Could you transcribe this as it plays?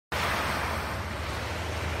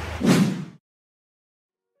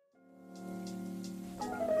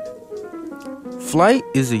FLYTE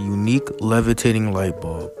is a unique levitating light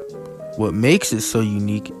bulb. What makes it so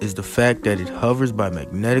unique is the fact that it hovers by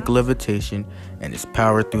magnetic levitation and is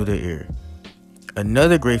powered through the air.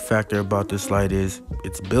 Another great factor about this light is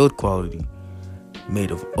its build quality.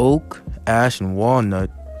 Made of oak, ash, and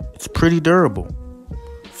walnut, it's pretty durable.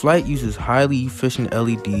 FLYTE uses highly efficient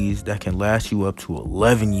LEDs that can last you up to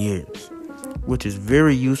 11 years, which is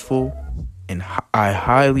very useful, and I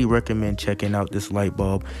highly recommend checking out this light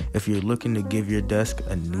bulb if you're looking to give your desk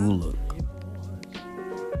a new look.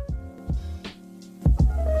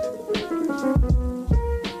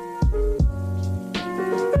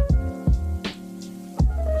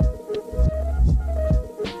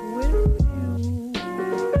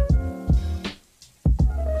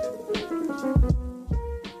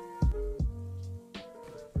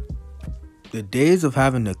 The days of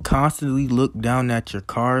having to constantly look down at your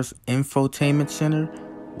car's infotainment center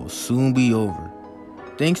will soon be over.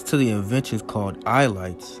 Thanks to the inventions called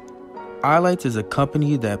iLights. iLights is a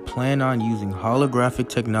company that plan on using holographic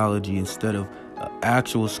technology instead of an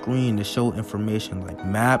actual screen to show information like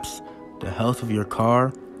maps, the health of your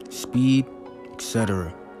car, speed,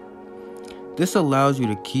 etc. This allows you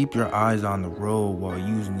to keep your eyes on the road while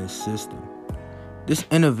using this system. This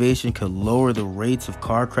innovation could lower the rates of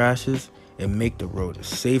car crashes and make the road a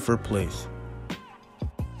safer place.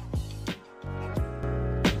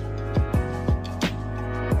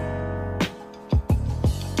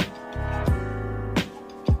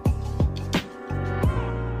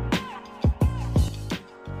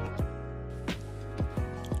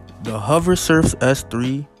 The HoverSurf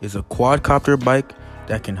S3 is a quadcopter bike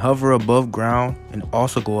that can hover above ground and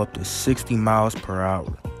also go up to 60 miles per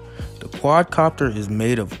hour. The quadcopter is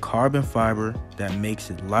made of carbon fiber that makes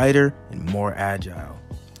it lighter and more agile.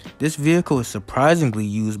 This vehicle is surprisingly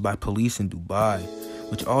used by police in Dubai,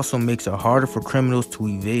 which also makes it harder for criminals to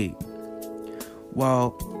evade.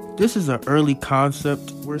 While this is an early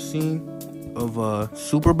concept we're seeing of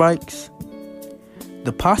superbikes,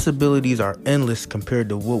 the possibilities are endless compared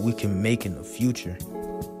to what we can make in the future.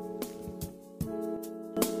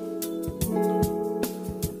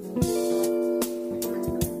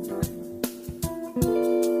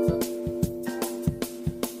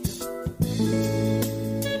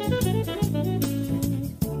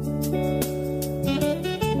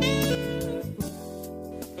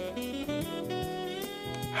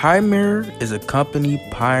 Himirror is a company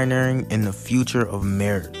pioneering in the future of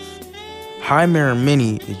mirrors. Himirror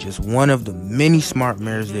Mini is just one of the many smart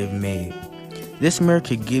mirrors they've made. This mirror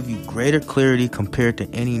can give you greater clarity compared to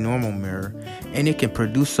any normal mirror, and it can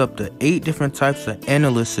produce up to 8 different types of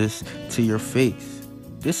analysis to your face.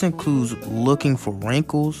 This includes looking for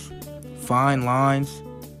wrinkles, fine lines,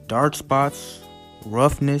 dark spots,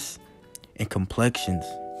 roughness, and complexions.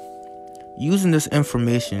 Using this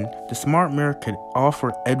information, the smart mirror can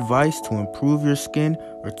offer advice to improve your skin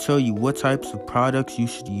or tell you what types of products you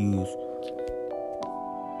should use.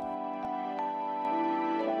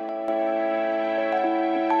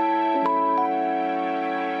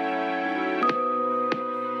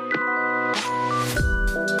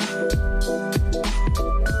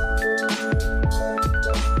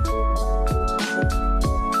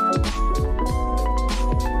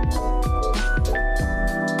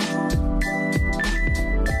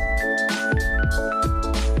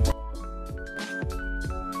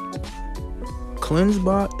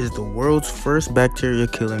 CleanseBot is the world's first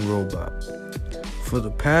bacteria-killing robot. For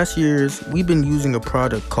the past years, we've been using a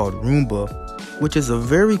product called Roomba, which is a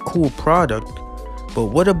very cool product, but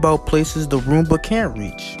what about places the Roomba can't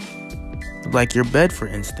reach? Like your bed, for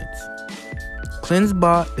instance.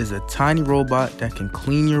 CleanseBot is a tiny robot that can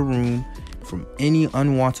clean your room from any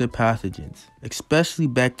unwanted pathogens, especially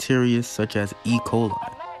bacteria such as E. coli.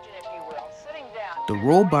 The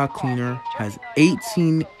robot cleaner has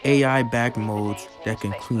 18 AI-backed modes that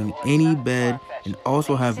can clean any bed and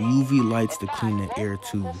also have UV lights to clean the air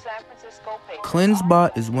too.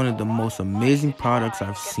 CleanseBot is one of the most amazing products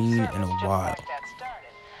I've seen in a while.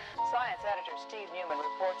 Science editor Steve Newman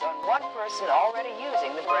reports on one person already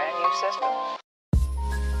using the brand new system.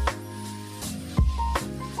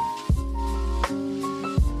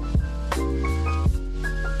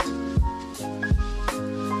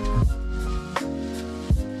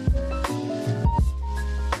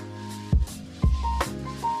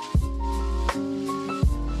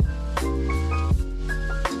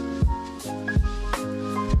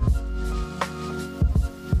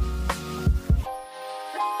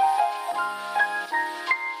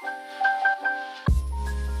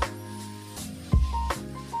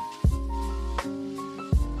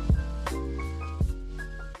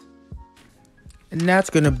 And that's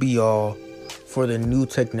going to be all for the new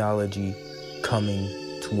technology coming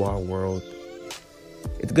to our world.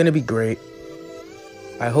 It's gonna be great.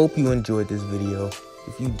 I hope you enjoyed this video.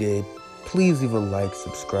 If you did, please leave a like,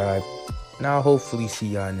 subscribe, and I'll hopefully see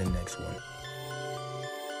y'all in the next one.